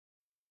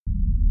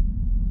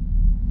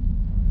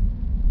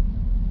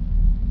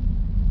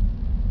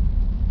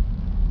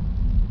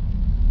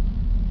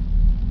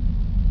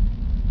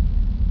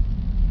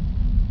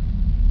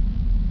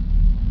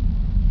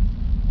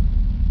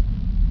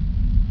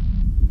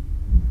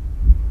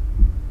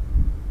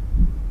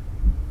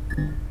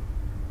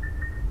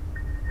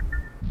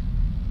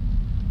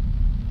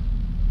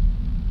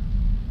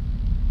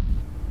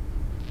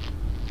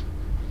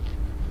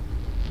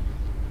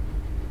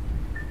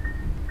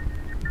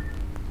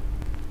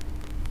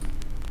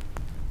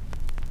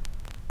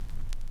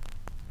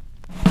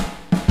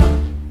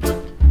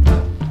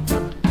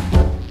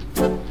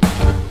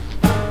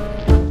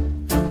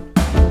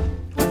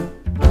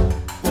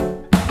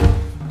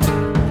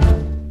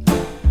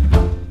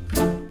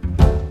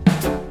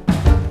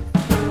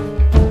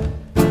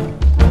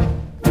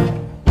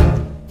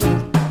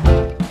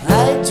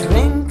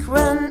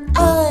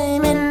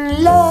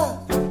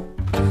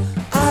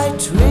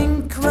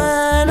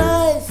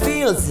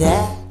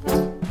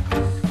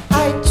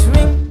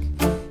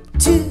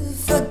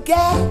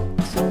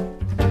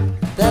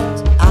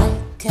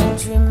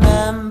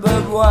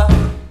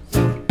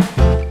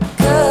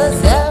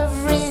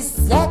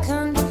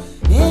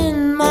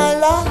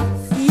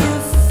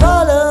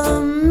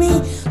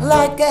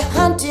a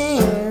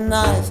hunting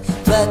knife.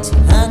 But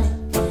honey,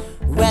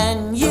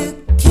 when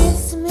you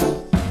kiss me,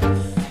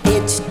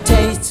 it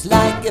tastes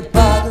like a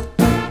bottle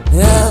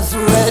of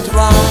red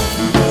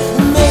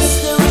wine.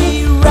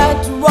 Mystery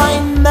red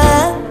wine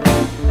man,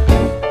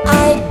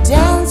 I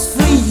dance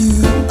for you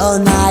all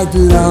night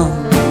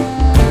long.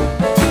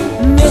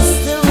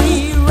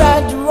 Mystery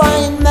red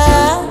wine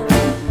man,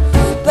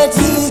 but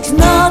you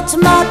ignored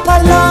my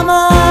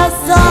Paloma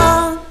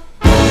song.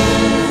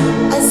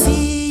 I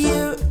see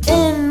you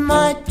in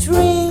my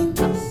dreams,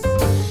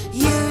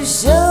 you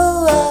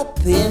show up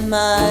in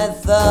my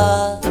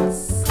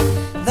thoughts.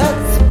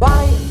 That's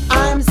why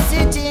I'm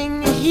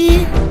sitting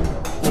here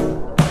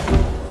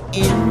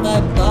in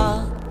my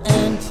bar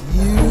and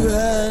you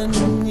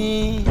and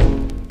me.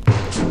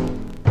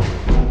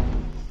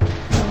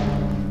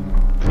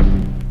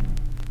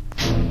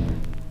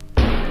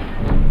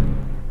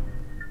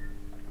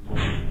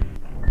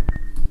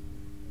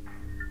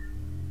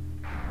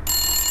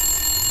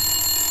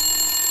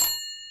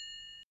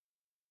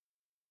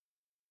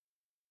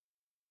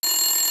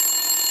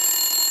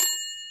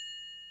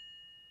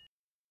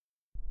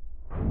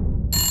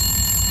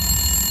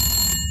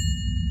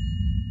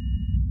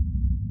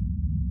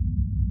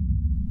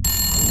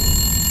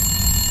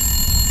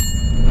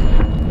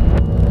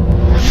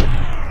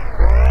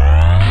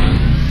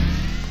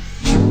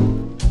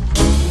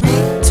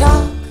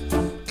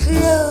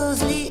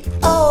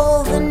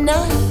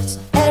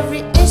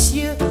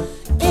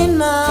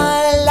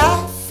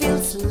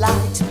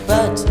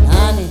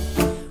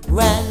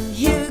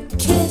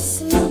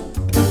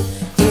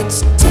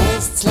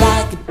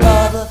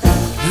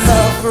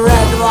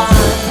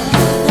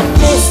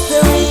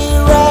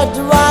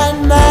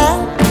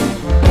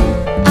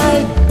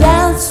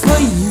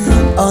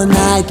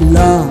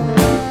 Long,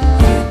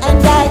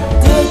 and I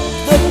did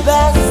the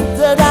best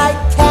that I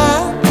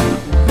can,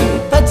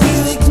 but you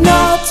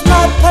ignored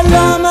my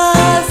Paloma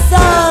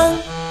song.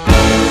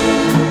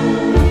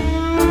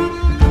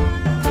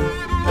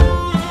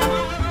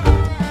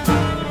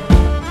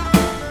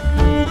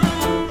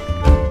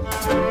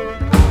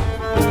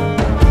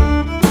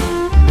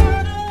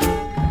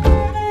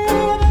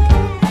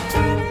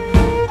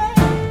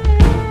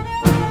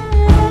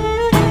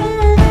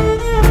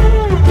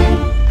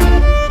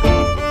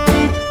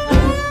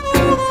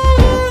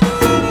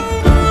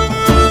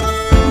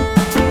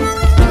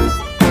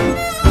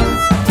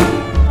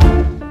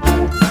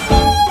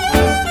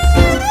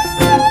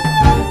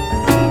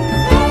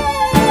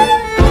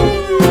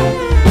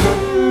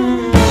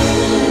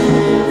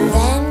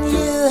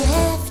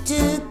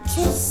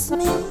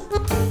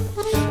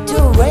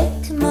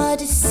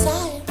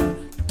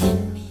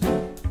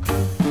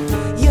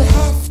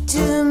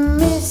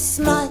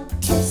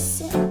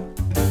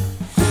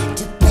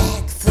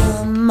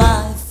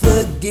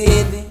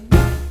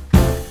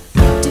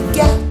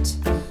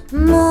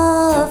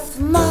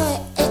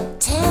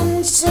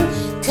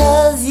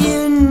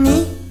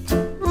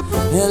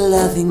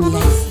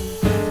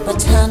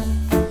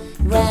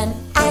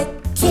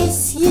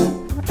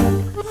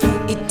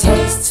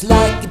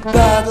 Like a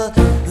bottle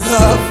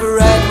of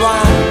red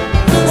wine.